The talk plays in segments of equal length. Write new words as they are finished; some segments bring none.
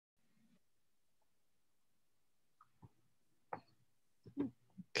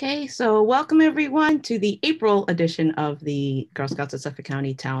Okay, so welcome everyone to the April edition of the Girl Scouts of Suffolk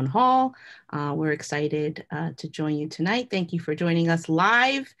County Town Hall. We're excited to join you tonight. Thank you for joining us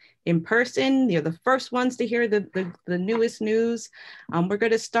live in person. You're the first ones to hear the newest news. We're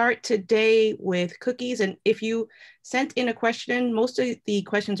going to start today with cookies. And if you sent in a question, most of the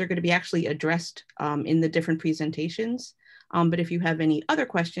questions are going to be actually addressed in the different presentations. But if you have any other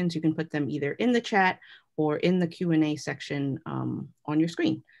questions, you can put them either in the chat or in the Q&A section on your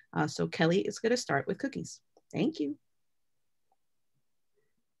screen. So Kelly is going to start with cookies. Thank you.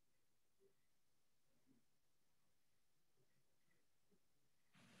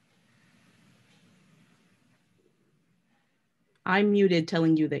 I'm muted,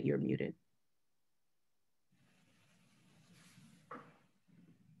 telling you that you're muted.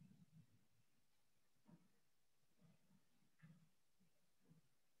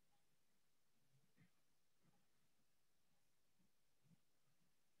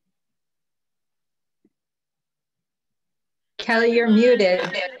 Kelly, you're muted.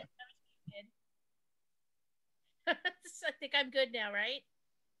 I think I'm good now, right?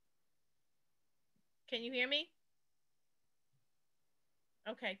 Can you hear me?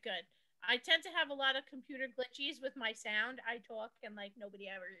 Okay, good. I tend to have a lot of computer glitches with my sound. I talk and like nobody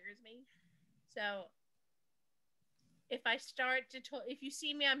ever hears me. So if I start to talk, if you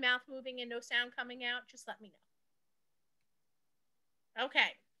see me, I'm mouth moving and no sound coming out, just let me know.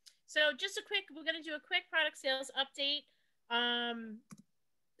 Okay. So we're going to do a quick product sales update.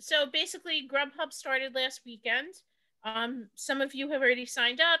 So basically Grubhub started last weekend. Some of you have already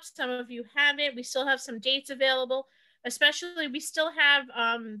signed up. Some of you haven't. We still have some dates available. Especially, we still have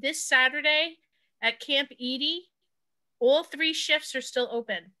this Saturday at Camp Edie. All 3 shifts are still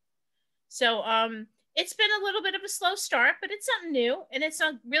open. So it's been a little bit of a slow start, but it's something new. And it's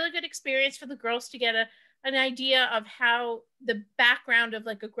a really good experience for the girls to get an idea of how the background of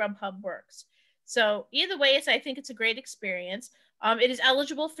like a Grubhub works. So either way, I think it's a great experience. It is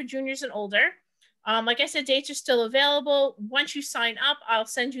eligible for juniors and older. Like I said, dates are still available. Once you sign up, I'll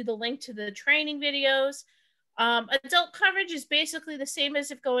send you the link to the training videos. Adult coverage is basically the same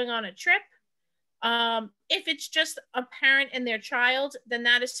as if going on a trip. If it's just a parent and their child, then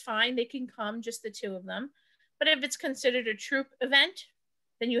that is fine. They can come, just the 2 of them. But if it's considered a troop event,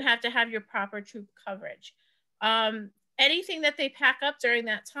 then you have to have your proper troop coverage. Anything that they pack up during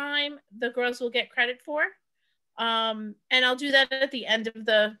that time, the girls will get credit for. And I'll do that at the end of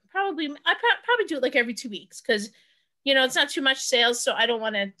I probably do it like every 2 weeks because, you know, it's not too much sales. So I don't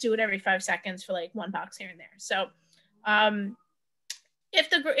want to do it every 5 seconds for like 1 box here and there. So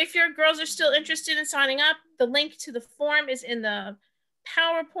if your girls are still interested in signing up, the link to the form is in the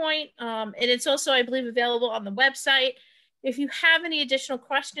PowerPoint. And it's also, I believe, available on the website. If you have any additional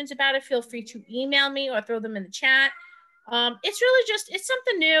questions about it, feel free to email me or throw them in the chat. It's really it's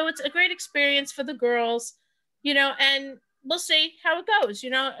something new. It's a great experience for the girls, you know, and we'll see how it goes. You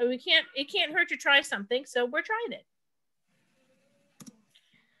know, it can't hurt to try something. So we're trying it.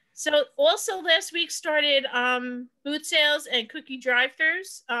 So also last week started boot sales and cookie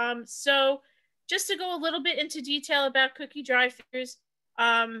drive-thrus. So just to go a little bit into detail about cookie drive-thrus,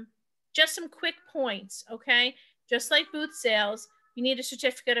 just some quick points, okay? Just like boot sales, you need a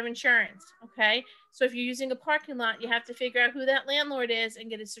certificate of insurance, okay? So if you're using a parking lot, you have to figure out who that landlord is and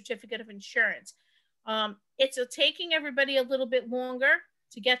get a certificate of insurance. It's taking everybody a little bit longer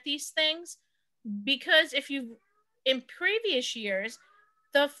to get these things because in previous years,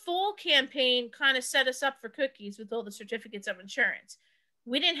 the fall campaign kind of set us up for cookies with all the certificates of insurance.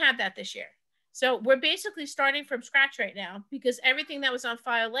 We didn't have that this year. So we're basically starting from scratch right now because everything that was on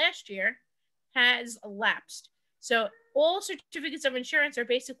file last year has lapsed. So all certificates of insurance are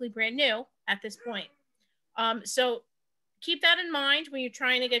basically brand new at this point. So keep that in mind when you're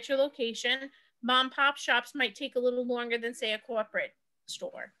trying to get your location. Mom pop shops might take a little longer than, say, a corporate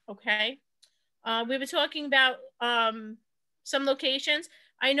store, okay? We were talking about some locations.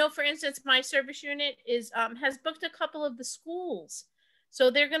 I know, for instance, my service unit has booked a couple of the schools. So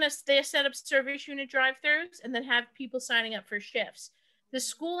they set up service unit drive-thrus and then have people signing up for shifts. The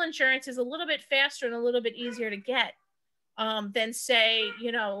school insurance is a little bit faster and a little bit easier to get than, say,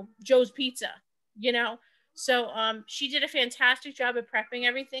 you know, Joe's Pizza, you know? So she did a fantastic job at prepping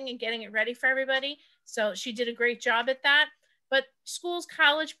everything and getting it ready for everybody. So she did a great job at that. But schools,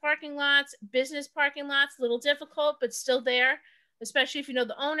 college parking lots, business parking lots, a little difficult, but still there, especially if you know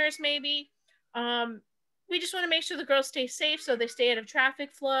the owners maybe. We just want to make sure the girls stay safe so they stay out of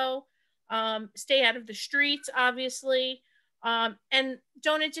traffic flow, stay out of the streets, obviously, and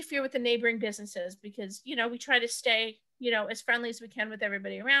don't interfere with the neighboring businesses because, you know, we try to stay, you know, as friendly as we can with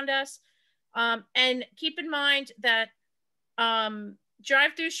everybody around us. And keep in mind that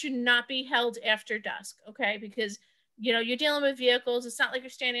drive-throughs should not be held after dusk, okay? Because, you know, you're dealing with vehicles. It's not like you're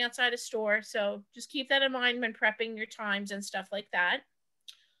standing outside a store. So just keep that in mind when prepping your times and stuff like that.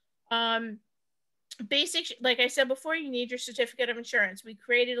 Basic, like I said before, you need your certificate of insurance. We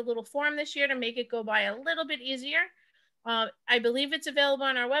created a little form this year to make it go by a little bit easier. I believe it's available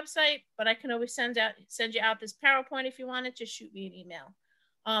on our website, but I can always send you out this PowerPoint if you want it. Just shoot me an email.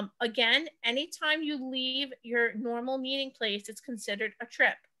 Again, anytime you leave your normal meeting place, it's considered a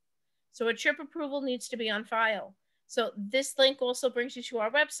trip. So a trip approval needs to be on file. So this link also brings you to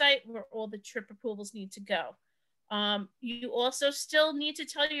our website where all the trip approvals need to go. You also still need to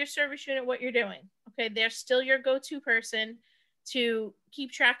tell your service unit what you're doing. Okay, they're still your go-to person to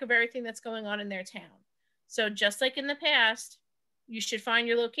keep track of everything that's going on in their town. So just like in the past, you should find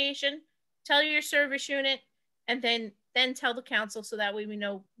your location, tell your service unit, and then tell the council so that way we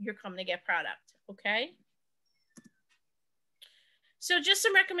know you're coming to get product, okay? So just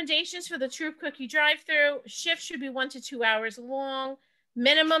some recommendations for the Troop Cookie drive-through. Shift should be 1 to 2 hours long,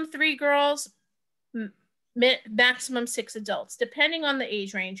 minimum 3 girls, maximum 6 adults, depending on the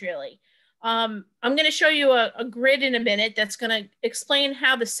age range, really. I'm going to show you a grid in a minute that's going to explain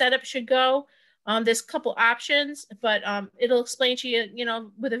how the setup should go. There's a couple options, but it'll explain to you, you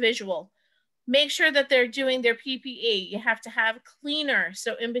know, with a visual. Make sure that they're doing their PPE. You have to have cleaner.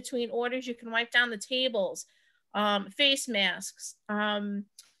 So in between orders, you can wipe down the tables, face masks,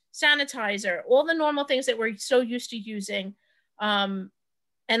 sanitizer, all the normal things that we're so used to using. And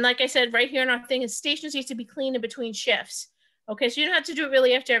like I said, right here in our thing is stations need to be clean in between shifts. Okay, so you don't have to do it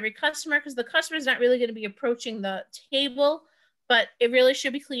really after every customer because the customer is not really going to be approaching the table, but it really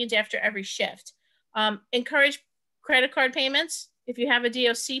should be cleaned after every shift. Encourage credit card payments. If you have a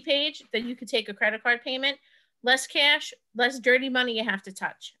DOC page, then you can take a credit card payment. Less cash, less dirty money you have to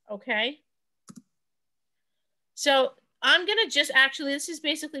touch, okay? So I'm gonna just actually, this is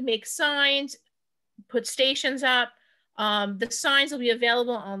basically make signs, put stations up. The signs will be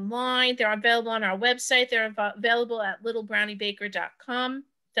available online. They're available on our website. They're available at littlebrowniebaker.com.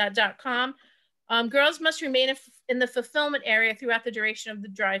 Girls must remain in the fulfillment area throughout the duration of the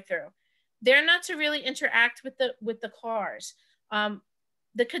drive-through. They're not to really interact with the cars.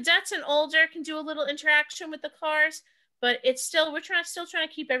 The cadets and older can do a little interaction with the cars, but it's still, we're still trying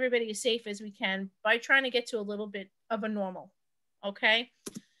to keep everybody as safe as we can by trying to get to a little bit of a normal, okay?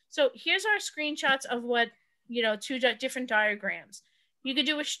 So here's our screenshots of what, you know, 2 different diagrams. You could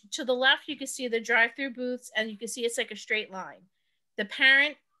do to the left, you can see the drive-through booths and you can see it's like a straight line. The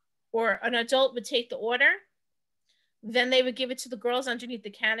parent or an adult would take the order. Then they would give it to the girls underneath the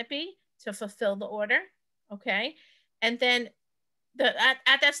canopy to fulfill the order, okay? And then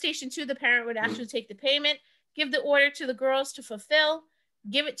at that station too, the parent would actually take the payment, give the order to the girls to fulfill,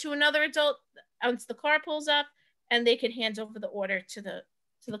 give it to another adult once the car pulls up, and they can hand over the order to the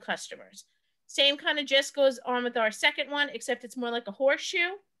customers. Same kind of gist goes on with our second one, except it's more like a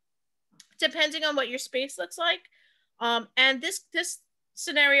horseshoe, depending on what your space looks like. And this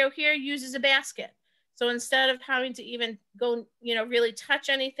scenario here uses a basket. So instead of having to even go, you know, really touch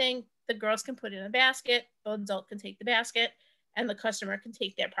anything, the girls can put it in a basket, the adult can take the basket, and the customer can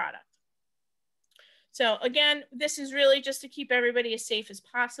take their product. So again, this is really just to keep everybody as safe as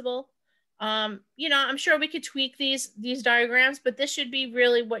possible. You know, I'm sure we could tweak these diagrams, but this should be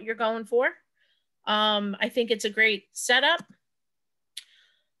really what you're going for. I think it's a great setup.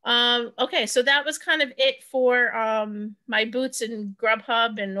 Okay, so that was kind of it for my Boots and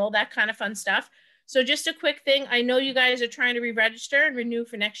Grubhub and all that kind of fun stuff. So just a quick thing, I know you guys are trying to re-register and renew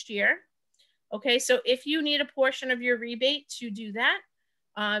for next year. Okay, so if you need a portion of your rebate to do that,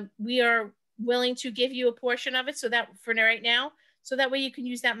 we are willing to give you a portion of it so that for right now, so that way you can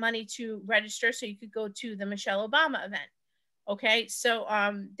use that money to register so you could go to the Michelle Obama event. Okay, so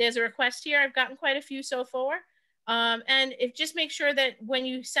there's a request here. I've gotten quite a few so far. And just make sure that when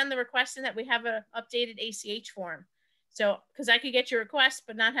you send the request in that we have an updated ACH form. So, because I could get your request,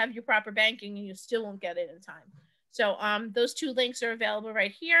 but not have your proper banking and you still won't get it in time. So those 2 links are available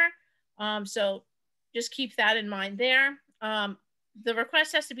right here. So just keep that in mind there. The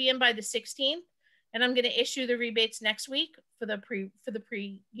request has to be in by the 16th, and I'm going to issue the rebates next week for the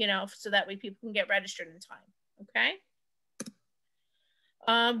pre, you know, so that way people can get registered in time. Okay.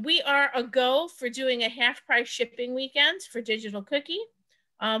 We are a go for doing a half price shipping weekend for Digital Cookie.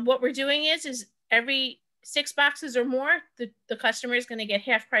 What we're doing is every 6 boxes or more, the customer is going to get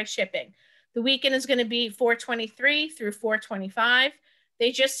half price shipping. The weekend is going to be 4/23 through 4/25.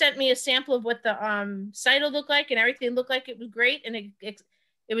 They just sent me a sample of what the site will look like, and everything looked like it was great, and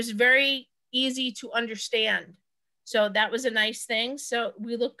it was very easy to understand. So that was a nice thing. So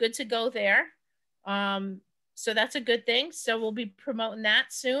we look good to go there. So that's a good thing. So we'll be promoting that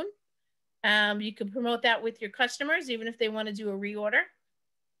soon. You can promote that with your customers, even if they want to do a reorder.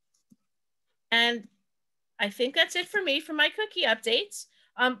 And I think that's it for me for my cookie updates.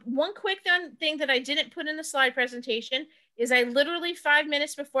 One quick thing that I didn't put in the slide presentation is I literally 5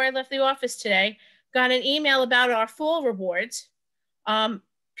 minutes before I left the office today, got an email about our fall rewards.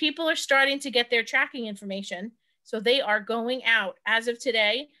 People are starting to get their tracking information. So they are going out as of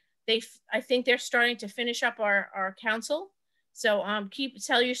today. I think they're starting to finish up our council. So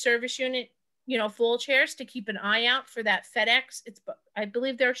tell your service unit, full chairs to keep an eye out for that FedEx. I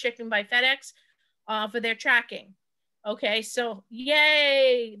believe they're shipping by FedEx for their tracking. Okay, so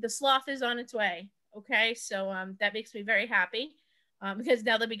yay, the sloth is on its way. Okay, so that makes me very happy because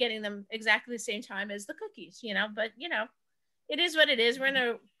now they'll be getting them exactly the same time as the cookies, but it is what it is. We're in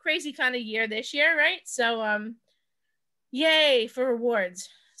a crazy kind of year this year, right? So yay for rewards.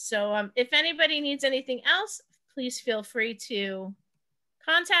 So if anybody needs anything else, please feel free to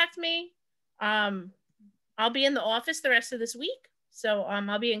contact me. I'll be in the office the rest of this week. So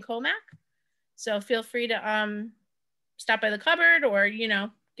I'll be in Comac. So feel free to stop by the cupboard or,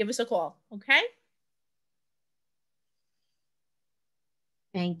 give us a call. Okay.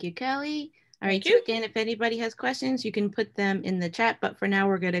 Thank you, Kelly. All right, so again, if anybody has questions, you can put them in the chat, but for now,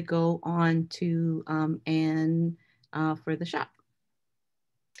 we're going to go on to Anne for the shop.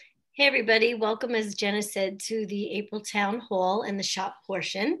 Hey, everybody. Welcome, as Jenna said, to the April Town Hall and the shop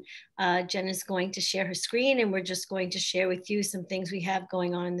portion. Jenna's going to share her screen, and we're just going to share with you some things we have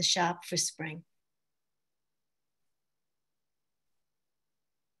going on in the shop for spring.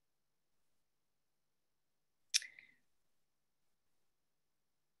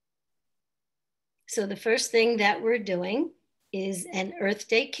 So the first thing that we're doing is an Earth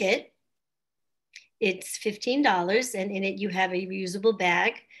Day kit. It's $15, and in it you have a reusable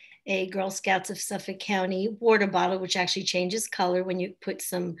bag, a Girl Scouts of Suffolk County water bottle, which actually changes color when you put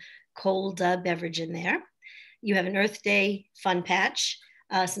some cold beverage in there. You have an Earth Day fun patch,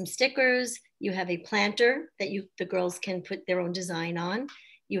 some stickers. You have a planter that the girls can put their own design on.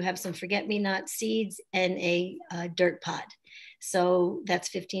 You have some forget-me-not seeds and a dirt pod. So that's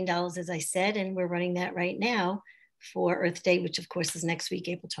 $15, as I said, and we're running that right now for Earth Day, which of course is next week,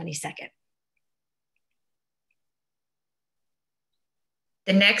 April 22nd.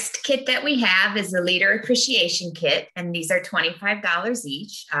 The next kit that we have is the Leader Appreciation Kit, and these are $25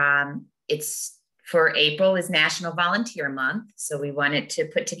 each. It's for April is National Volunteer Month, so we wanted to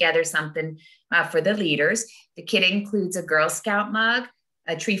put together something for the leaders. The kit includes a Girl Scout mug,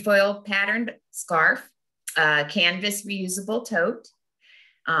 a trefoil patterned scarf, a canvas reusable tote,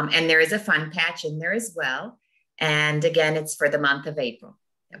 and there is a fun patch in there as well. And again, it's for the month of April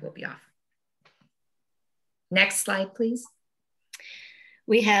that will be offered. Next slide, please.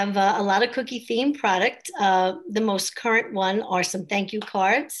 We have a lot of cookie themed product. The most current one are some thank you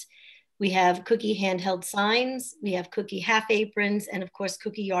cards. We have cookie handheld signs. We have cookie half aprons, and of course,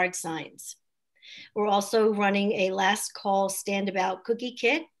 cookie yard signs. We're also running a last call standabout cookie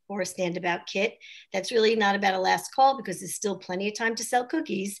kit or a standabout kit. That's really not about a last call because there's still plenty of time to sell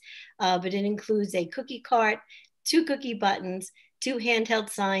cookies, but it includes a cookie cart, 2 cookie buttons, 2 handheld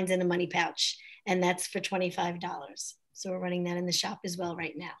signs, and a money pouch. And that's for $25. So we're running that in the shop as well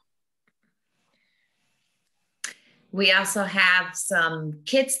right now. We also have some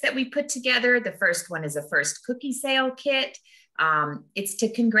kits that we put together. The first one is a first cookie sale kit. It's to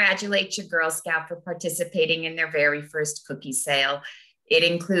congratulate your Girl Scout for participating in their very first cookie sale. It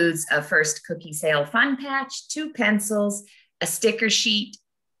includes a first cookie sale fun patch, 2 pencils, a sticker sheet,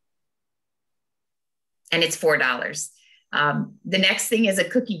 and it's $4. The next thing is a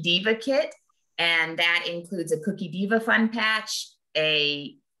Cookie Diva kit, and that includes a Cookie Diva fun patch,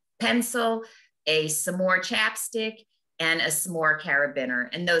 a pencil, a s'more chapstick, and a s'more carabiner,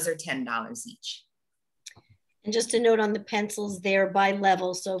 and those are $10 each. And just a note on the pencils, they're by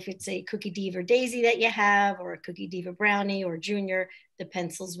level. So if it's a Cookie Diva Daisy that you have, or a Cookie Diva Brownie or Junior, the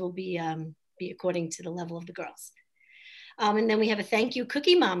pencils will be according to the level of the girls. And then we have a Thank You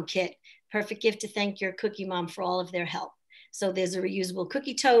Cookie Mom kit, perfect gift to thank your cookie mom for all of their help. So there's a reusable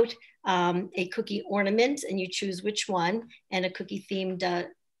cookie tote, a cookie ornament, and you choose which one, and a cookie themed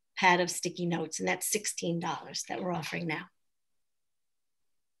pad of sticky notes, and that's $16 that we're offering now.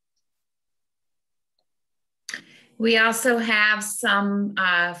 We also have some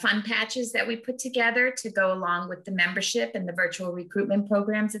fun patches that we put together to go along with the membership and the virtual recruitment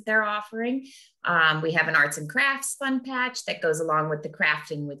programs that they're offering. We have an arts and crafts fun patch that goes along with the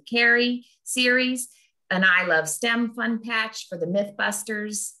Crafting with Carrie series, an I Love STEM fun patch for the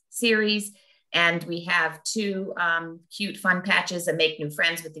Mythbusters series, And we have two cute fun patches, a Make New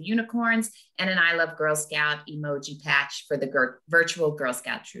Friends with the Unicorns and an I Love Girl Scout emoji patch for the virtual Girl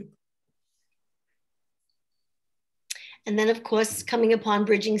Scout troop. And then, of course, coming upon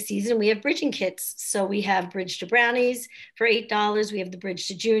bridging season, we have bridging kits. So we have Bridge to Brownies for $8. We have the Bridge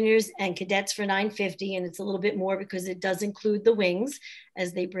to Juniors and Cadets for $9.50. And it's a little bit more because it does include the wings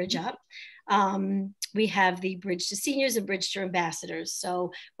as they bridge up. We have the Bridge to Seniors and Bridge to Ambassadors.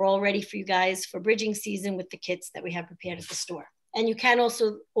 So we're all ready for you guys for bridging season with the kits that we have prepared at the store. And you can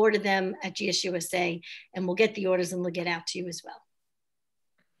also order them at GSUSA, and we'll get the orders and they'll get out to you as well.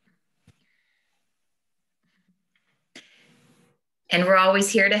 And we're always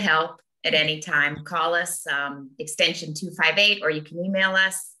here to help at any time. Call us, extension 258, or you can email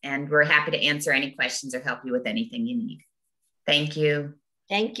us, and we're happy to answer any questions or help you with anything you need. Thank you.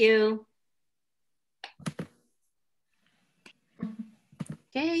 Thank you.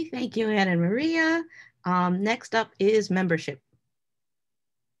 Okay, thank you, Anna and Maria. Next up is membership.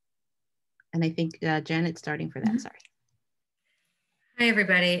 And I think Janet's starting for that, sorry. Hi,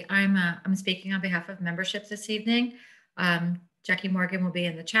 everybody. I'm speaking on behalf of membership this evening. Jackie Morgan will be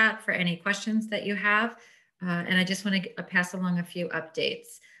in the chat for any questions that you have. And I just want to pass along a few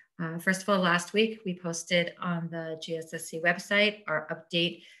updates. First of all, last week we posted on the GSSC website our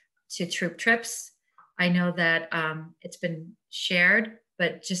update to troop trips. I know that it's been shared,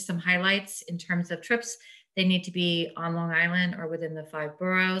 but just some highlights in terms of trips. They need to be on Long Island or within the 5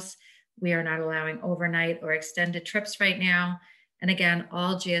 boroughs. We are not allowing overnight or extended trips right now. And again,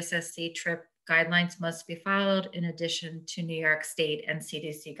 all GSSC trip guidelines must be followed in addition to New York State and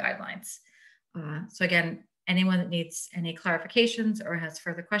CDC guidelines. So again, anyone that needs any clarifications or has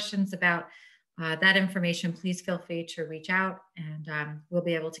further questions about that information, please feel free to reach out, and we'll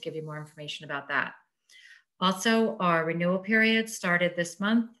be able to give you more information about that. Also, our renewal period started this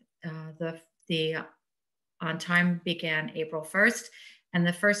month. The on time began April 1st, and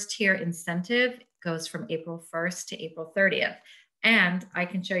the first tier incentive goes from April 1st to April 30th. And I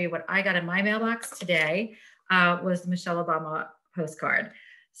can show you what I got in my mailbox today was the Michelle Obama postcard.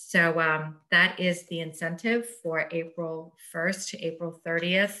 So that is the incentive for April 1st to April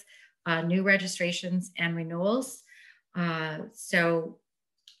 30th, new registrations and renewals. So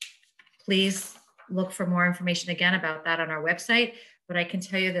please look for more information again about that on our website. But I can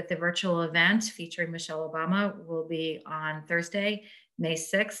tell you that the virtual event featuring Michelle Obama will be on Thursday, May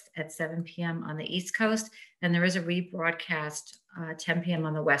 6th at 7 p.m. on the East Coast. And there is a rebroadcast 10 p.m.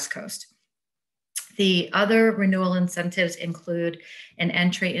 on the West Coast. The other renewal incentives include an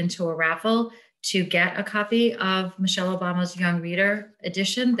entry into a raffle to get a copy of Michelle Obama's Young Reader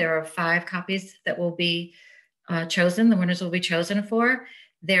edition. There are 5 copies that will be chosen. The winners will be chosen for.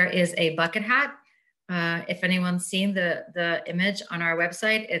 There is a bucket hat. If anyone's seen the image on our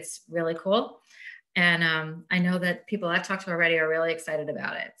website, it's really cool. And I know that people I've talked to already are really excited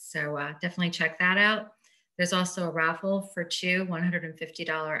about it. So definitely check that out. There's also a raffle for 2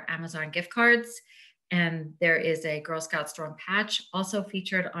 $150 Amazon gift cards. And there is a Girl Scout Storm patch also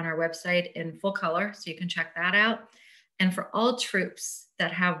featured on our website in full color. So you can check that out. And for all troops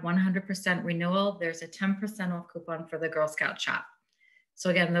that have 100% renewal, there's a 10% off coupon for the Girl Scout shop. So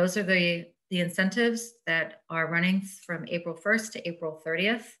again, those are the incentives that are running from April 1st to April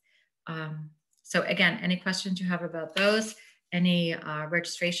 30th. So again, any questions you have about those, any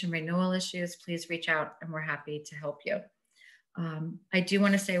registration renewal issues, please reach out and we're happy to help you. I do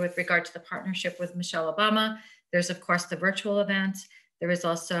want to say with regard to the partnership with Michelle Obama, there's of course the virtual event. There is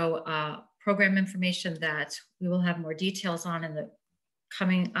also program information that we will have more details on in the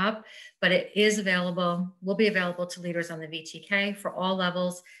coming up, but it is available, will be available to leaders on the VTK for all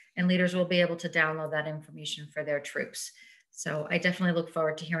levels, and leaders will be able to download that information for their troops. So I definitely look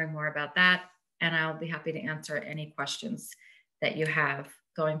forward to hearing more about that, and I'll be happy to answer any questions that you have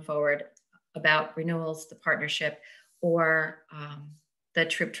going forward about renewals, the partnership, or the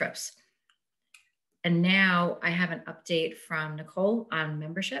troop trips. And now I have an update from Nicole on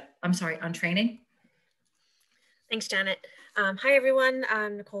membership. I'm sorry, on training. Thanks, Janet. Hi, everyone.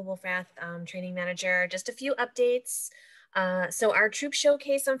 I'm Nicole Wolfrath, training manager. Just a few updates. So our troop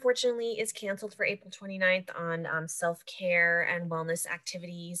showcase, unfortunately, is canceled for April 29th on self-care and wellness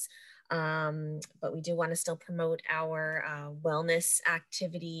activities. But we do want to still promote our wellness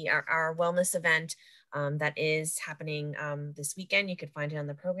activity, our wellness event that is happening this weekend. You could find it on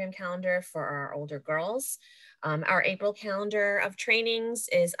the program calendar for our older girls. Our April calendar of trainings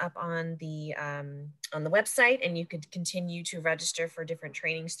is up on the website, and you could continue to register for different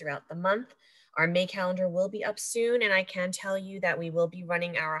trainings throughout the month. Our May calendar will be up soon, and I can tell you that we will be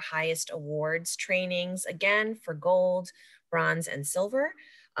running our highest awards trainings again for gold, bronze, and silver.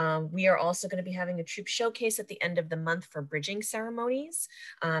 We are also going to be having a troop showcase at the end of the month for bridging ceremonies.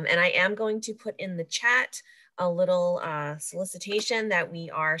 And I am going to put in the chat a little solicitation that we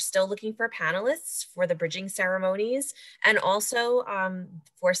are still looking for panelists for the bridging ceremonies and also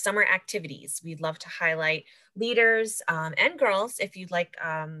for summer activities. We'd love to highlight leaders and girls, if you'd like,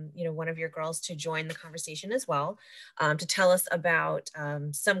 you know, one of your girls to join the conversation as well, to tell us about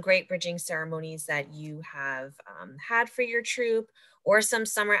some great bridging ceremonies that you have had for your troop, or some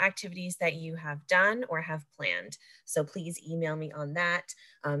summer activities that you have done or have planned. So please email me on that.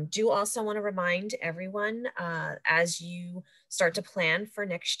 Do also want to remind everyone as you start to plan for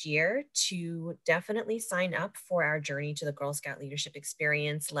next year to definitely sign up for our Journey to the Girl Scout Leadership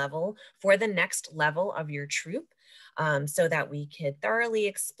Experience level for the next level of your troop. So that we could thoroughly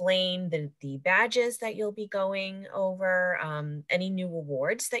explain the badges that you'll be going over, any new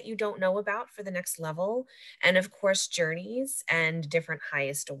awards that you don't know about for the next level, and of course, journeys and different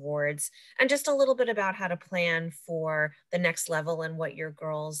highest awards, and just a little bit about how to plan for the next level and what your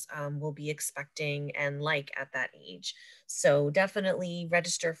girls will be expecting and like at that age. So definitely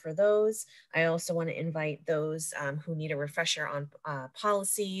register for those. I also want to invite those who need a refresher on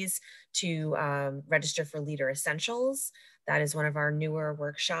policies to register for Leader Essentials. That is one of our newer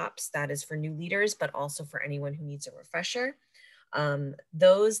workshops that is for new leaders, but also for anyone who needs a refresher.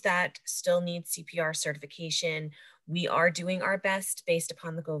 Those that still need CPR certification, we are doing our best based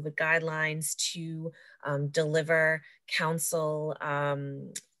upon the COVID guidelines to deliver, counsel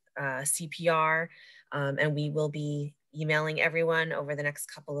CPR, and we will be emailing everyone over the next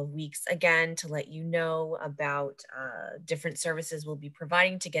couple of weeks again to let you know about different services we'll be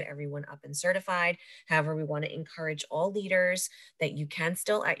providing to get everyone up and certified. However, we want to encourage all leaders that you can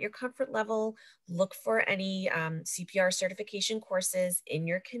still at your comfort level look for any CPR certification courses in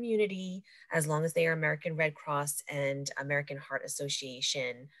your community, as long as they are American Red Cross and American Heart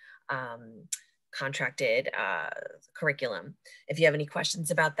Association contracted curriculum. If you have any questions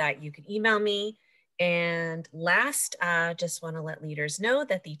about that, you can email me. And last, just want to let leaders know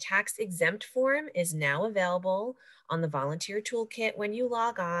that the tax exempt form is now available on the volunteer toolkit. When you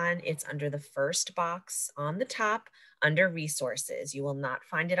log on, it's under the first box on the top under resources. You will not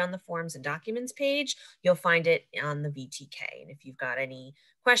find it on the forms and documents page. You'll find it on the VTK. And if you've got any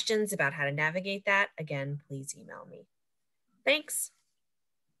questions about how to navigate that, again, please email me. Thanks.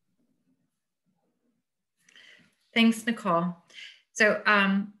 Thanks, Nicole. So,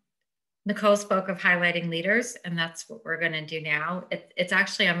 Nicole spoke of highlighting leaders, and that's what we're going to do now. It's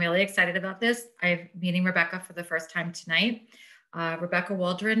actually, I'm really excited about this. I'm meeting Rebecca for the first time tonight. Rebecca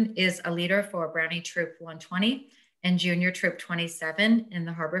Waldron is a leader for Brownie Troop 120 and Junior Troop 27 in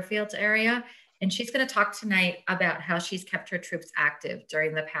the Harborfields area. And she's going to talk tonight about how she's kept her troops active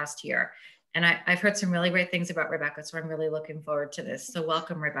during the past year. And I've heard some really great things about Rebecca, so I'm really looking forward to this. So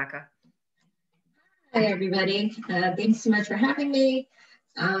welcome, Rebecca. Hi, everybody. Thanks so much for having me.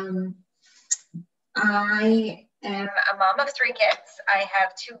 I am a mom of 3 kids. I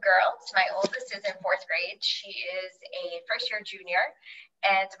have 2 girls. My oldest is in 4th grade. She is a first-year junior.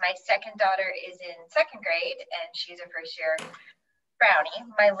 And my second daughter is in 2nd grade, and she's a first-year brownie.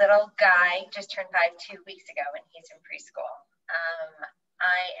 My little guy just turned 5 2 weeks ago, and he's in preschool.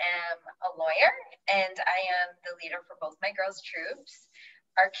 I am a lawyer, and I am the leader for both my girls' troops.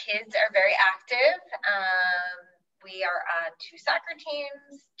 Our kids are very active. We are on 2 soccer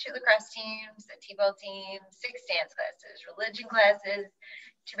teams, 2 lacrosse teams, a t-ball team, 6 dance classes, religion classes,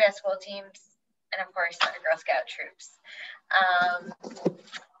 2 basketball teams, and of course our Girl Scout troops.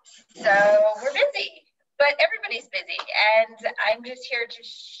 So we're busy, but everybody's busy. And I'm just here to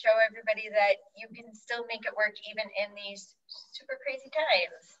show everybody that you can still make it work even in these super crazy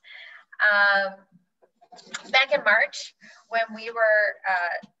times. Back in March, when we were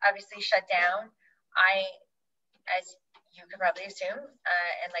obviously shut down, as you could probably assume,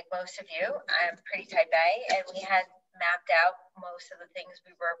 and like most of you, I'm pretty type A, and we had mapped out most of the things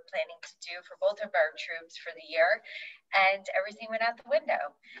we were planning to do for both of our troops for the year, and everything went out the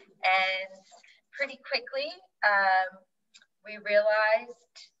window. And pretty quickly, we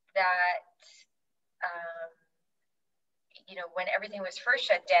realized that, you know, when everything was first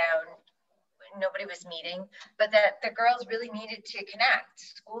shut down, nobody was meeting, but that the girls really needed to connect.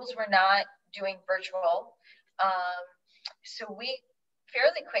 Schools were not doing virtual. So we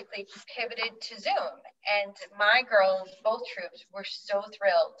fairly quickly pivoted to Zoom, and my girls, both troops, were so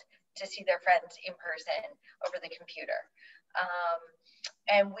thrilled to see their friends in person over the computer.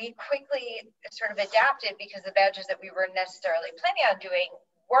 And we quickly sort of adapted because the badges that we were necessarily planning on doing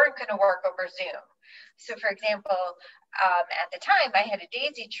weren't going to work over Zoom. So for example, at the time I had a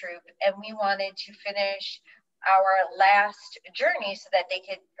Daisy troop, and we wanted to finish our last journey so that they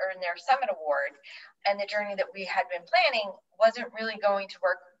could earn their summit award. And the journey that we had been planning wasn't really going to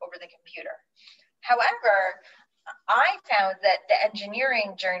work over the computer. However, I found that the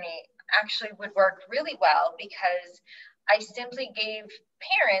engineering journey actually would work really well because I simply gave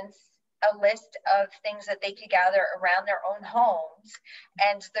parents a list of things that they could gather around their own homes.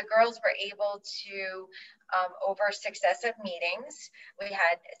 And the girls were able to, over successive meetings, we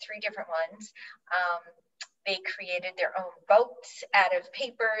had 3 different ones, they created their own boats out of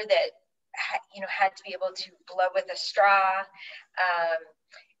paper that had to be able to blow with a straw.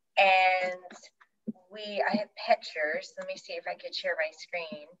 And I have pictures. Let me see if I could share my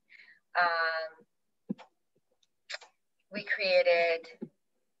screen. We created,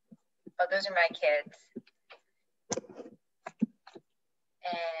 oh, those are my kids.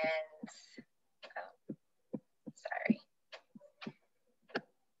 And, oh, sorry.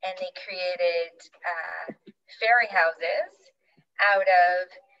 And they created fairy houses out of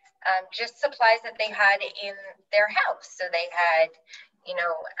just supplies that they had in their house. So they had,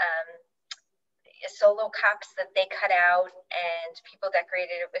 solo cups that they cut out, and people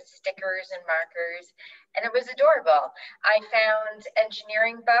decorated it with stickers and markers, and it was adorable. I found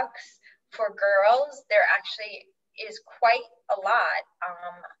engineering books for girls. There actually is quite a lot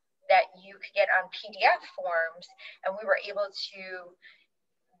that you could get on PDF forms, and we were able to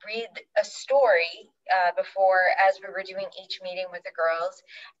read a story as we were doing each meeting with the girls,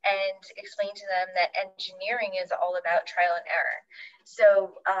 and explain to them that engineering is all about trial and error.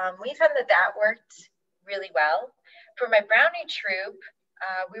 So we found that worked really well. For my Brownie troop,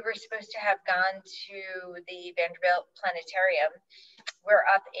 we were supposed to have gone to the Vanderbilt Planetarium. We're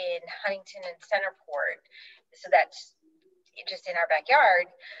up in Huntington and Centerport, so that's just in our backyard,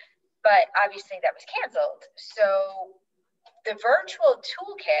 but obviously that was canceled. So the virtual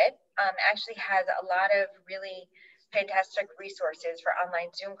toolkit actually has a lot of really fantastic resources for online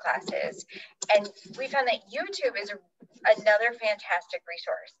Zoom classes. And we found that YouTube is another fantastic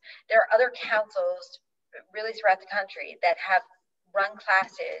resource. There are other councils really throughout the country that have run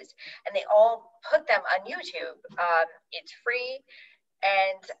classes, and they all put them on YouTube. It's free,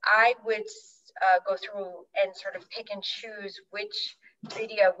 and I would go through and sort of pick and choose which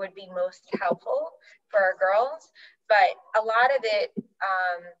video would be most helpful for our girls. But a lot of it,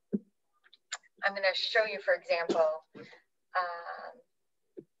 I'm going to show you, for example,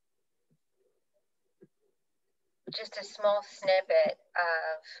 just a small snippet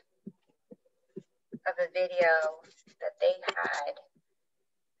of a video that they had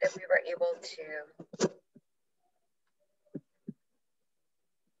that we were able to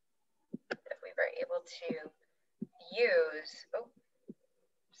use. Oh,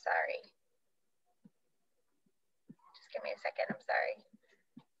 sorry. Just give me a second. I'm sorry.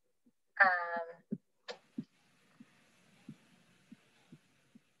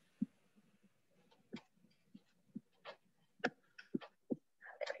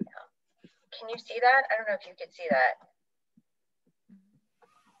 There we go. Can you see that? I don't know if you can see that.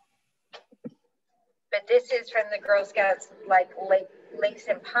 But this is from the Girl Scouts, like Lakes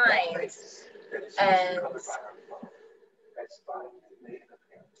and Pines, and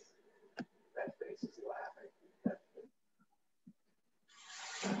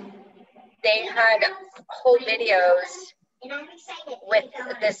they had whole videos with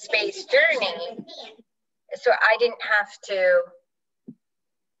the space journey, so I didn't have to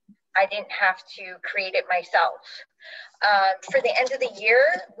create it myself. For the end of the year,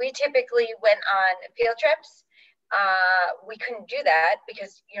 we typically went on field trips. We couldn't do that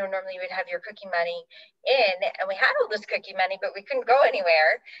because, normally you would have your cookie money in, and we had all this cookie money, but we couldn't go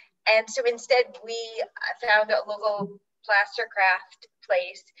anywhere. And so instead we found a local plaster craft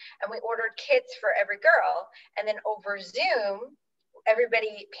place, and we ordered kits for every girl. And then over Zoom,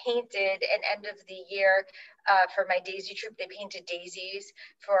 everybody painted an end of the year. For my Daisy troop, they painted daisies.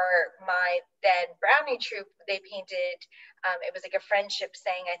 For my then Brownie troop, they painted, it was like a friendship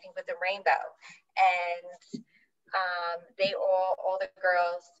saying, I think, with a rainbow. And they all the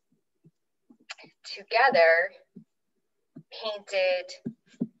girls together painted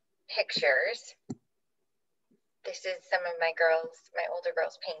pictures. This is some of my older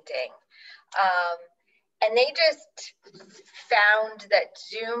girls painting. And they just found that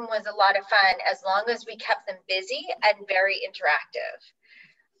Zoom was a lot of fun as long as we kept them busy and very interactive.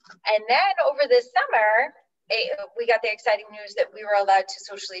 And then over the summer, we got the exciting news that we were allowed to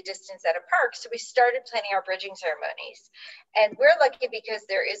socially distance at a park. So we started planning our bridging ceremonies. And we're lucky because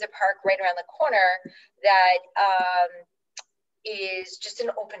there is a park right around the corner that is just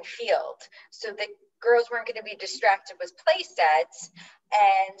an open field. So the girls weren't going to be distracted with play sets.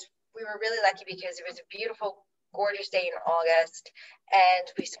 And we were really lucky because it was a beautiful gorgeous day in August, and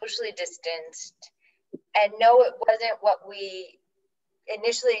we socially distanced. And no, it wasn't what we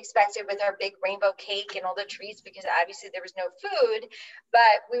initially expected with our big rainbow cake and all the treats, because obviously there was no food,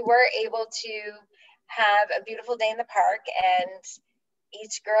 but we were able to have a beautiful day in the park, and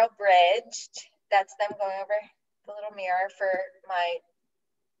each girl bridged. That's them going over the little mirror for my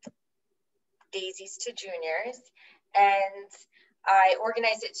daisies to juniors. And I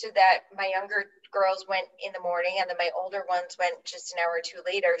organized it so that my younger girls went in the morning, and then my older ones went just an hour or two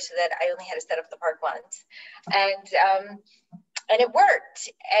later, so that I only had to set up the park once. And it worked,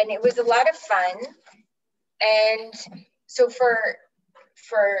 and it was a lot of fun. And so for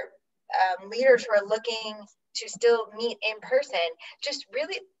leaders who are looking to still meet in person, just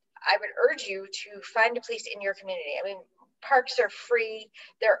really, I would urge you to find a place in your community. I mean, parks are free,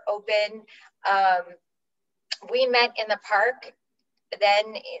 they're open. We met in the park. Then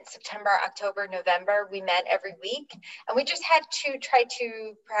in September, October, November, we met every week, and we just had to try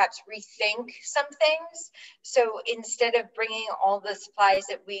to perhaps rethink some things. So instead of bringing all the supplies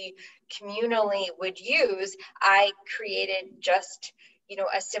that we communally would use, I created just, you know,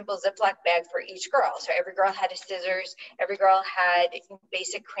 a simple Ziploc bag for each girl. So every girl had a scissors, every girl had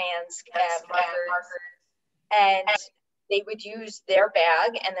basic crayons, markers, and they would use their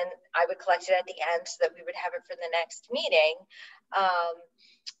bag, and then I would collect it at the end so that we would have it for the next meeting.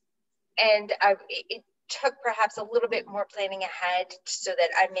 It took perhaps a little bit more planning ahead, so that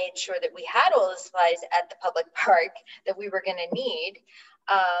I made sure that we had all the supplies at the public park that we were going to need.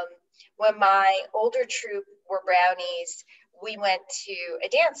 When my older troop were brownies, we went to a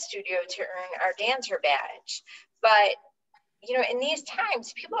dance studio to earn our dancer badge. But, you know, in these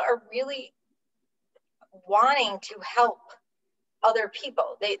times, people are really wanting to help other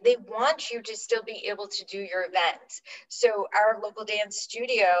people. They want you to still be able to do your events. So our local dance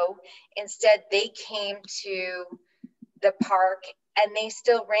studio, instead, they came to the park, and they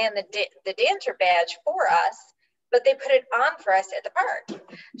still ran the dancer badge for us, but they put it on for us at the park.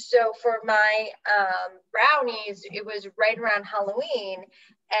 So for my brownies, it was right around Halloween,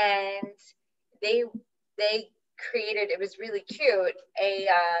 and they created, it was really cute,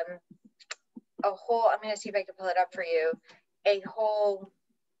 a whole, I'm going to see if I can pull it up for you, a whole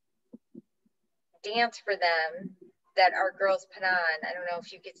dance for them that our girls put on. I don't know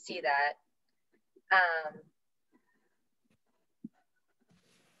if you could see that.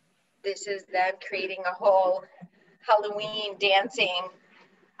 This is them creating a whole Halloween dancing,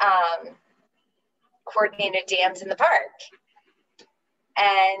 coordinated dance in the park.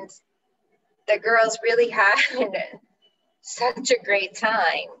 And the girls really had such a great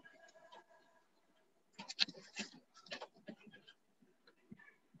time.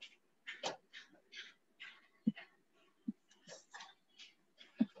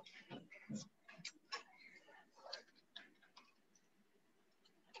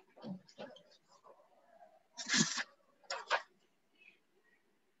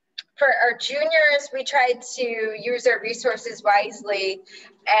 For our juniors, we tried to use our resources wisely,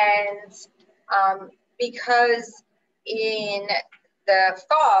 and because in the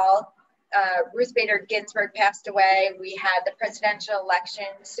fall, Ruth Bader Ginsburg passed away, we had the presidential election,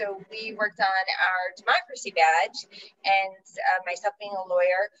 so we worked on our democracy badge, and myself being a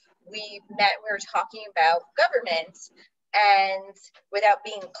lawyer, we were talking about government. And without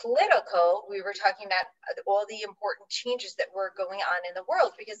being political, we were talking about all the important changes that were going on in the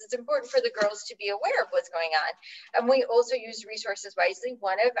world, because it's important for the girls to be aware of what's going on. And we also used resources wisely.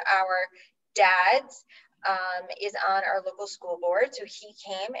 One of our dads is on our local school board. So he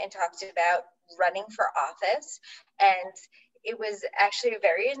came and talked about running for office. And it was actually a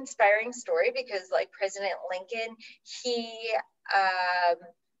very inspiring story, because like President Lincoln, he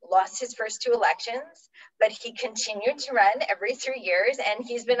lost his first 2 elections, but he continued to run every 3 years, and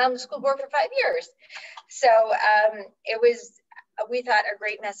he's been on the school board for 5 years. So it was, we thought, a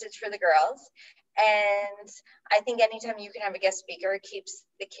great message for the girls. And I think anytime you can have a guest speaker, it keeps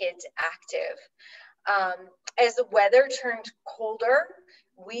the kids active. As the weather turned colder,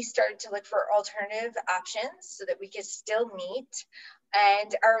 we started to look for alternative options so that we could still meet.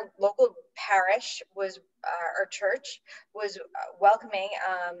 And our local parish was, our church was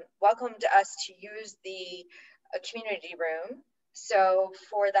welcomed us to use the community room. So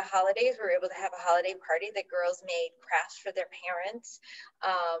for the holidays, we were able to have a holiday party. The girls made crafts for their parents.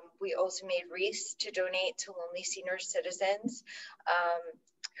 We also made wreaths to donate to lonely senior citizens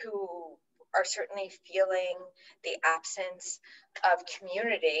who are certainly feeling the absence of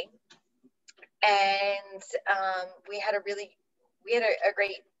community. And we had a great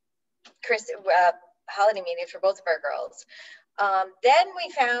holiday meeting for both of our girls. Then we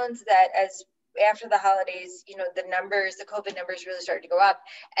found that as after the holidays, you know, the COVID numbers really started to go up,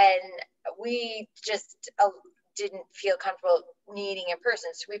 and we just didn't feel comfortable meeting in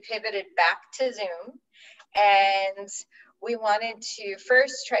person. So we pivoted back to Zoom, and we wanted to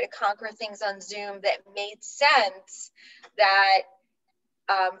first try to conquer things on Zoom that made sense. That,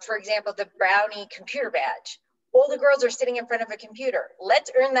 for example, the Brownie computer badge. All the girls are sitting in front of a computer. Let's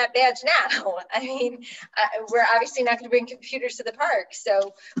earn that badge now. I mean, we're obviously not going to bring computers to the park.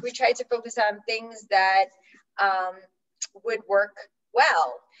 So we tried to focus on things that would work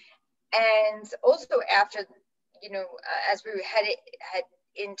well. And also after, you know, as we head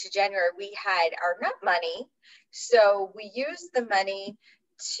into January, we had our nut money. So we used the money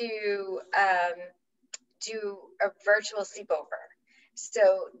to do a virtual sleepover.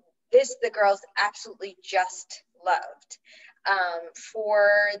 So this, the girls absolutely just loved.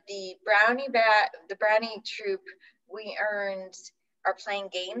 For the Brownie troop, we earned our playing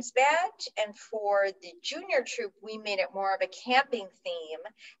games badge. And for the junior troop, we made it more of a camping theme.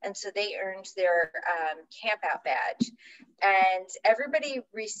 And so they earned their camp out badge. And everybody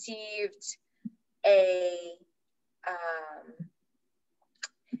received a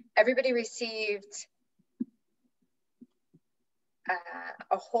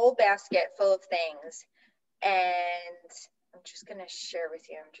whole basket full of things. And I'm just going to share with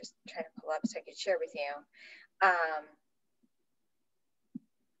you. I'm just trying to pull up so I can share with you. I'm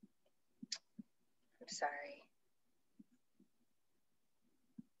sorry.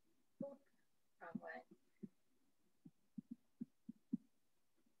 Wrong one.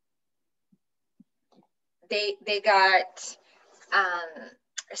 They got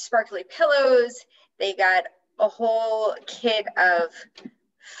sparkly pillows. They got a whole kit of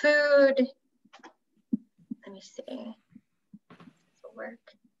food. Let me see. This will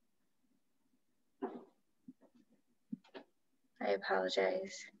work. I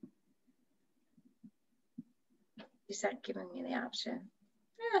apologize. He's not giving me the option.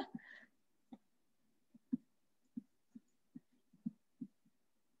 Yeah.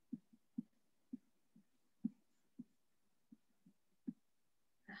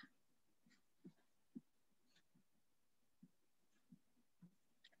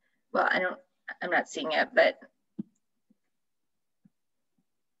 Well, I'm not seeing it, but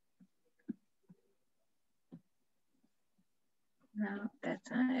no, that's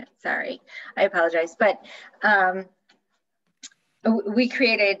not it. Sorry, I apologize. But we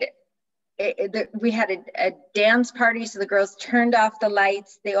created, we had a dance party. So the girls turned off the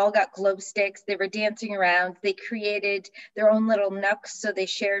lights. They all got glow sticks. They were dancing around. They created their own little nooks. So they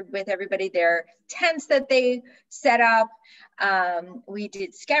shared with everybody their tents that they set up. We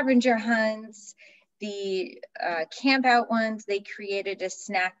did scavenger hunts. The camp out ones, they created a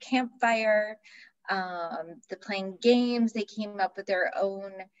snack campfire. The playing games, they came up with their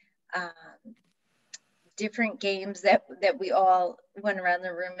own different games that we all went around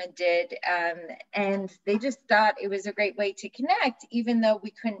the room and did. And they just thought it was a great way to connect, even though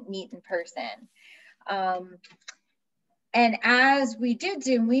we couldn't meet in person. And as we did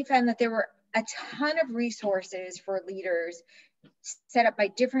Zoom, we found that there were a ton of resources for leaders set up by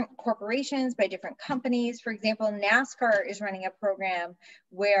different corporations, by different companies. For example, NASCAR is running a program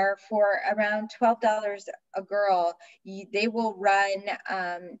where for around $12 a girl, they will run,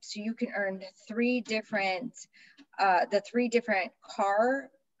 so you can earn the three different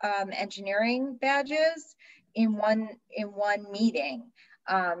car engineering badges in one meeting.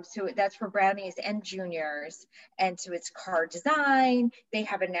 So that's for brownies and juniors. And so it's car design. They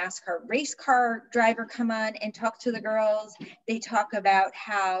have a NASCAR race car driver come on and talk to the girls. They talk about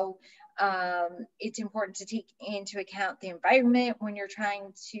how it's important to take into account the environment when you're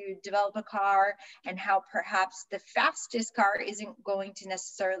trying to develop a car, and how perhaps the fastest car isn't going to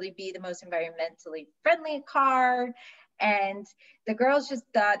necessarily be the most environmentally friendly car. And the girls just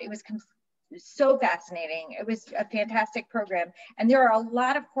thought it was so fascinating. It was a fantastic program. And there are a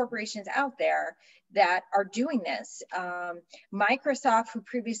lot of corporations out there that are doing this. Microsoft, who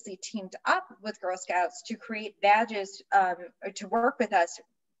previously teamed up with Girl Scouts to create badges, or to work with us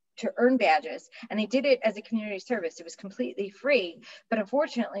to earn badges. And they did it as a community service. It was completely free. But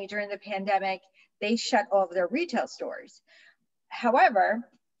unfortunately, during the pandemic, they shut all of their retail stores. However,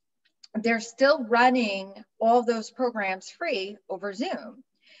 they're still running all those programs free over Zoom.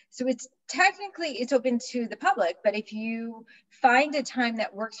 So it's open to the public, but if you find a time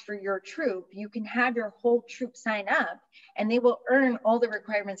that works for your troop, you can have your whole troop sign up and they will earn all the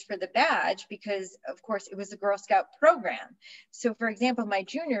requirements for the badge because, of course, it was a Girl Scout program. So for example, my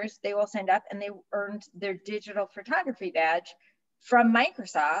juniors, they all signed up and they earned their digital photography badge from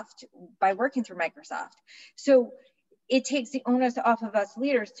Microsoft by working through Microsoft. So it takes the onus off of us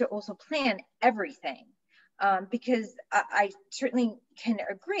leaders to also plan everything. Because I certainly can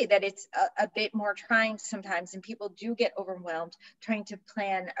agree that it's a bit more trying sometimes, and people do get overwhelmed trying to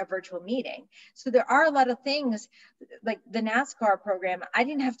plan a virtual meeting. So there are a lot of things, like the NASCAR program, I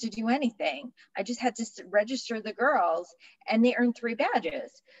didn't have to do anything. I just had to register the girls and they earned 3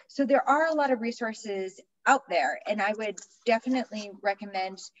 badges. So there are a lot of resources out there, and I would definitely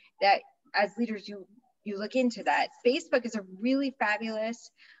recommend that as leaders, you look into that. Facebook is a really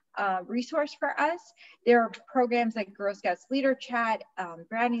fabulous resource for us. There are programs like Girl Scouts Leader Chat,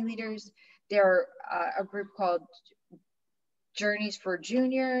 Brownie Leaders. There are a group called Journeys for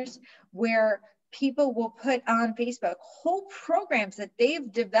Juniors, where people will put on Facebook whole programs that they've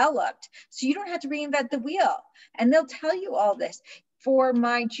developed, so you don't have to reinvent the wheel, and they'll tell you all this. For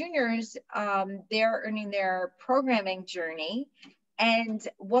my juniors, they're earning their programming journey. And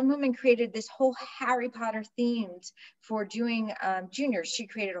one woman created this whole Harry Potter themed for doing juniors. She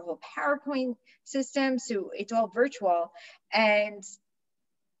created a whole PowerPoint system, so it's all virtual. And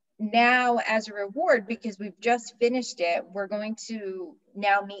now as a reward, because we've just finished it, we're going to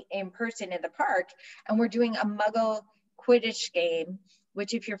now meet in person in the park, and we're doing a Muggle Quidditch game,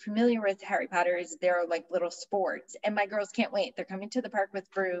 which if you're familiar with Harry Potter, is they're like little sports. And my girls can't wait. They're coming to the park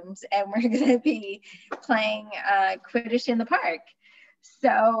with brooms, and we're gonna be playing Quidditch in the park.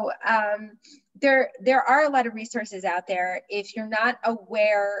 So there are a lot of resources out there. If you're not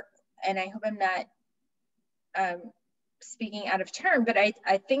aware, and I hope I'm not speaking out of turn, but I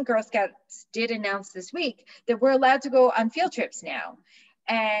think Girl Scouts did announce this week that we're allowed to go on field trips now.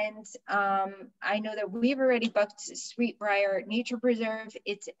 And I know that we've already booked Sweetbriar Nature Preserve.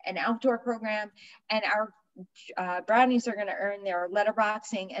 It's an outdoor program, and our brownies are gonna earn their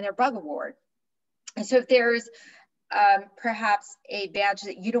letterboxing and their bug award. And so if there's perhaps a badge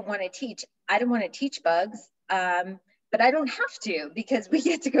that you don't want to teach. I don't want to teach bugs, but I don't have to, because we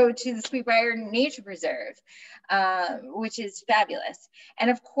get to go to the Sweetbriar Nature Preserve, which is fabulous. And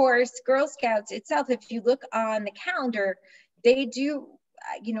of course, Girl Scouts itself, if you look on the calendar, they do,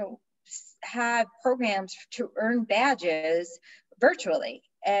 have programs to earn badges virtually.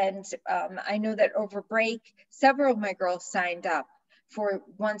 And I know that over break, several of my girls signed up for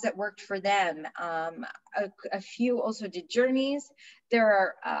ones that worked for them. A few also did journeys.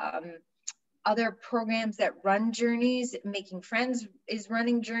 There are other programs that run journeys. Making Friends is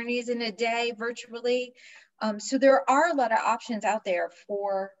running journeys in a day virtually. So there are a lot of options out there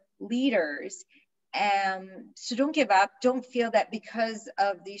for leaders. So don't give up. Don't feel that because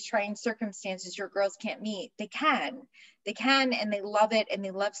of these trying circumstances your girls can't meet. They can, and they love it, and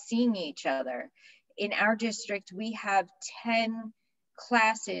they love seeing each other. In our district, we have 10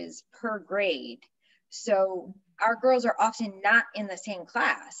 classes per grade. So our girls are often not in the same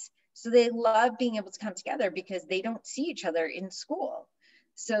class. So they love being able to come together because they don't see each other in school.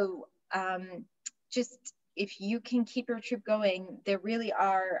 So just if you can keep your troop going, there really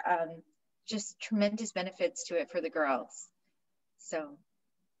are just tremendous benefits to it for the girls. So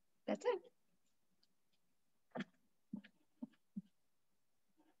that's it.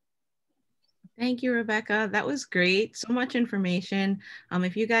 Thank you, Rebecca. That was great. So much information.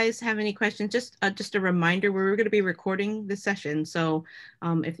 If you guys have any questions, just a reminder, we're going to be recording this session. So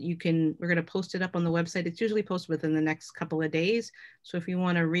if you can, we're going to post it up on the website. It's usually posted within the next couple of days. So if you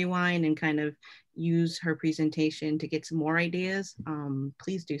want to rewind and kind of use her presentation to get some more ideas,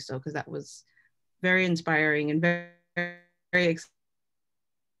 please do so, because that was very inspiring and very, very exciting.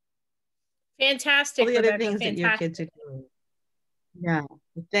 Fantastic. All the other things that your kids are doing. Yeah,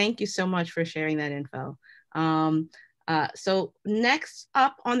 thank you so much for sharing that info. So next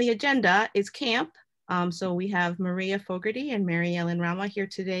up on the agenda is camp. So we have Maria Fogarty and Mary Ellen Rama here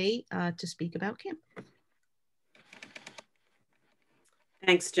today to speak about camp.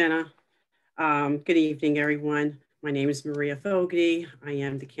 Thanks, Jenna. Good evening, everyone. My name is Maria Fogarty. I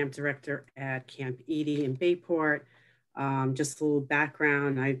am the camp director at Camp Edie in Bayport. Just a little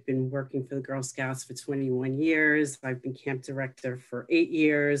background, I've been working for the Girl Scouts for 21 years. I've been camp director for 8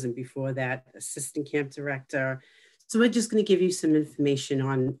 years, and before that, assistant camp director. So we're just going to give you some information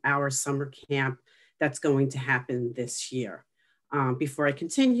on our summer camp that's going to happen this year. Before I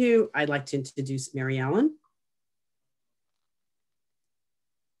continue, I'd like to introduce Mary Ellen.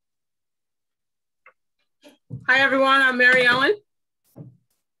 Hi, everyone. I'm Mary Ellen.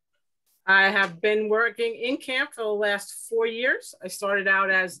 I have been working in camp for the last 4 years. I started out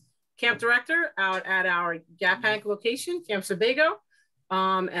as camp director out at our Gap-Hank location, Camp Sebago,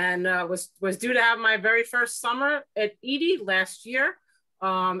 and was due to have my very first summer at Edie last year.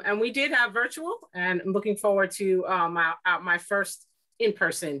 And we did have virtual, and I'm looking forward to my first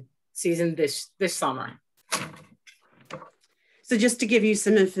in-person season this summer. So just to give you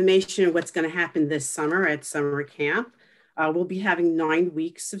some information of what's going to happen this summer at summer camp, we'll be having 9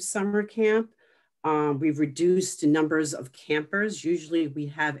 weeks of summer camp. We've reduced the numbers of campers. Usually we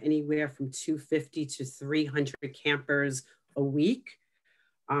have anywhere from 250 to 300 campers a week.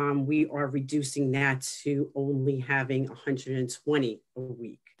 We are reducing that to only having 120 a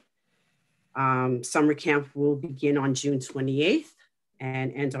week. Summer camp will begin on June 28th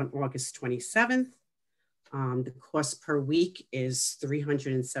and end on August 27th. The cost per week is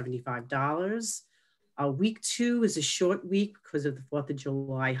 $375. Week 2 is a short week because of the 4th of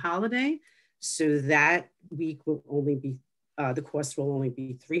July holiday. So that week will only be, the cost will only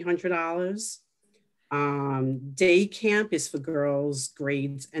be $300. Day camp is for girls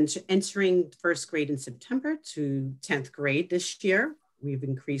grades entering 1st grade in September to 10th grade this year. We've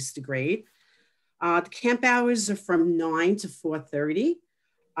increased the grade. The camp hours are from 9 to 4:30.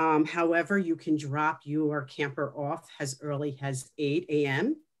 However, you can drop your camper off as early as 8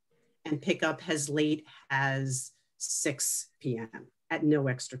 a.m. and pick up as late as 6 p.m. at no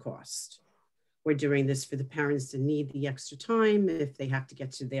extra cost. We're doing this for the parents that need the extra time if they have to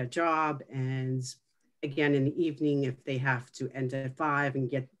get to their job, and again in the evening if they have to end at 5 and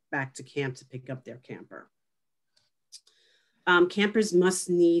get back to camp to pick up their camper. Campers must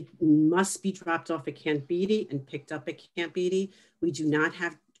be dropped off at Camp Beatty and picked up at Camp Beatty. We do not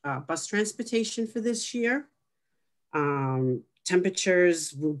have bus transportation for this year.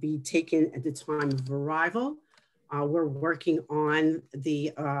 Temperatures will be taken at the time of arrival. We're working on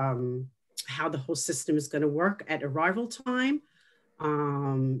the how the whole system is going to work at arrival time,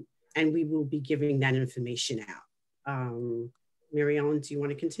 and we will be giving that information out. Mary Ellen, do you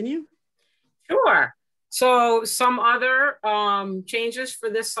want to continue? Sure. So some other changes for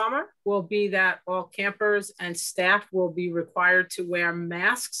this summer will be that all campers and staff will be required to wear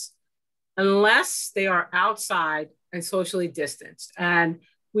masks unless they are outside and socially distanced. And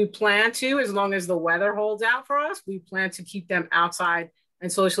we plan to, as long as the weather holds out for us, we plan to keep them outside and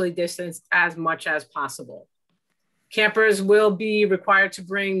socially distanced as much as possible. Campers will be required to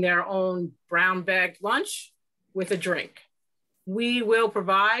bring their own brown bag lunch with a drink. We will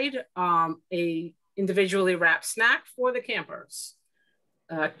provide a individually wrapped snack for the campers.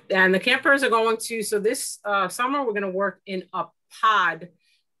 And the campers are going to, so this summer, we're gonna work in a pod,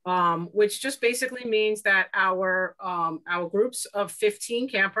 which just basically means that our groups of 15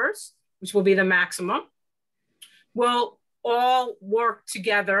 campers, which will be the maximum, will all work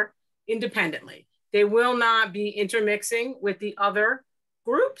together independently. They will not be intermixing with the other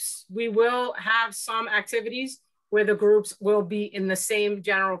groups. We will have some activities where the groups will be in the same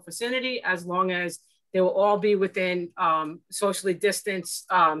general vicinity as long as they will all be within socially distanced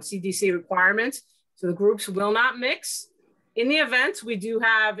CDC requirements. So the groups will not mix. In the event we do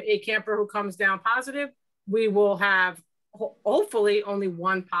have a camper who comes down positive, we will have hopefully only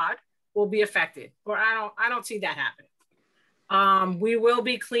one pod will be affected, or I don't see that happening. We will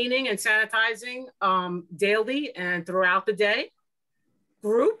be cleaning and sanitizing daily and throughout the day.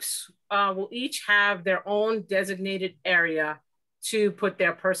 Groups will each have their own designated area to put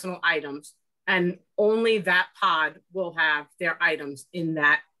their personal items, and only that pod will have their items in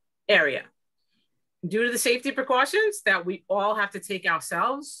that area. Due to the safety precautions that we all have to take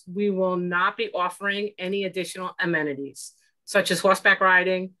ourselves, we will not be offering any additional amenities, such as horseback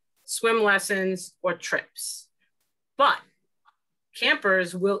riding, swim lessons, or trips. But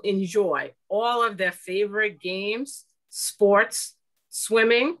campers will enjoy all of their favorite games, sports,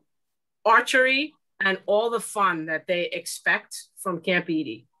 swimming, archery, and all the fun that they expect from Camp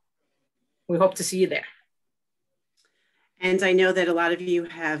Beatty. We hope to see you there. And I know that a lot of you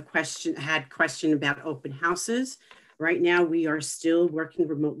have had question about open houses. Right now, we are still working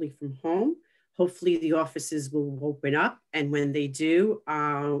remotely from home. Hopefully the offices will open up. And when they do,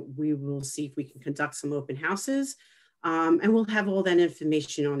 we will see if we can conduct some open houses. And we'll have all that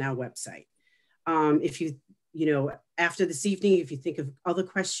information on our website. If you know, after this evening, if you think of other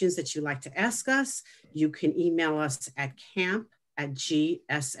questions that you'd like to ask us, you can email us at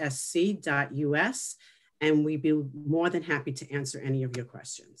camp@gssc.us, and we'd be more than happy to answer any of your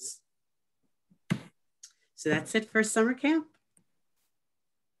questions. So that's it for summer camp.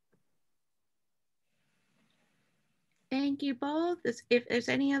 Thank you both. If there's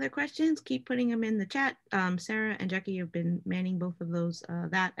any other questions, keep putting them in the chat. Sarah and Jackie have been manning both of those,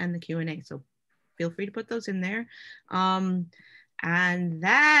 that and the Q&A. So feel free to put those in there. And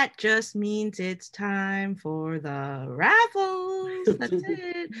that just means it's time for the raffles. That's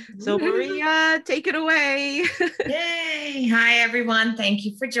it. So Maria, take it away. Yay. Hi, everyone. Thank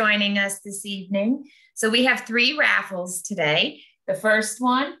you for joining us this evening. So we have 3 raffles today. The first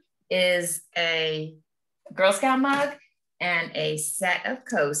one is a Girl Scout mug, and a set of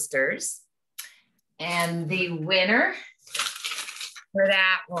coasters. And the winner for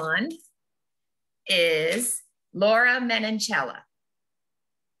that one is Laura Menonchella.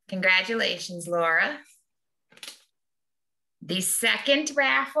 Congratulations, Laura. The second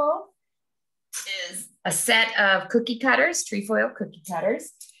raffle is a set of cookie cutters, trefoil cookie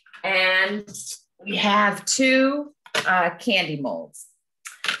cutters. And we have 2 candy molds.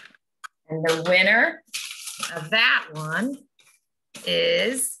 And the winner of that one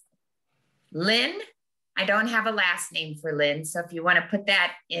is Lynn. I don't have a last name for Lynn, so if you want to put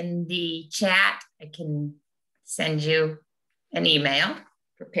that in the chat, I can send you an email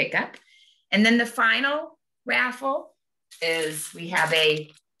for pickup. And then the final raffle is we have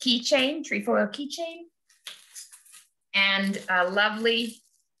a keychain, trefoil keychain, and a lovely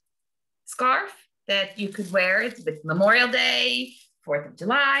scarf that you could wear. It's with Memorial Day, 4th of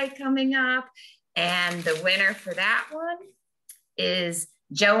July coming up. And the winner for that one is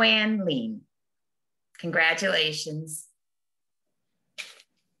Joanne Lean. Congratulations.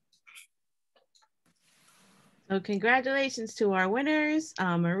 So congratulations to our winners.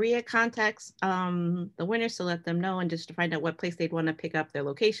 Maria contacts the winners to let them know and just to find out what place they'd want to pick up their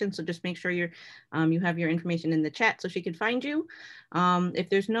location. So just make sure you have your information in the chat so she can find you. If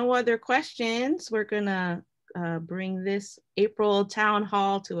there's no other questions, we're gonna bring this April Town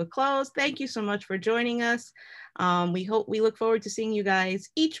Hall to a close. Thank you so much for joining us. We look forward to seeing you guys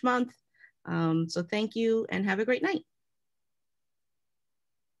each month. So thank you and have a great night.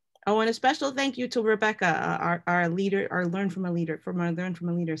 Oh, and a special thank you to Rebecca, our leader, our Learn from a Leader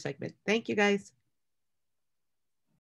segment. Thank you guys.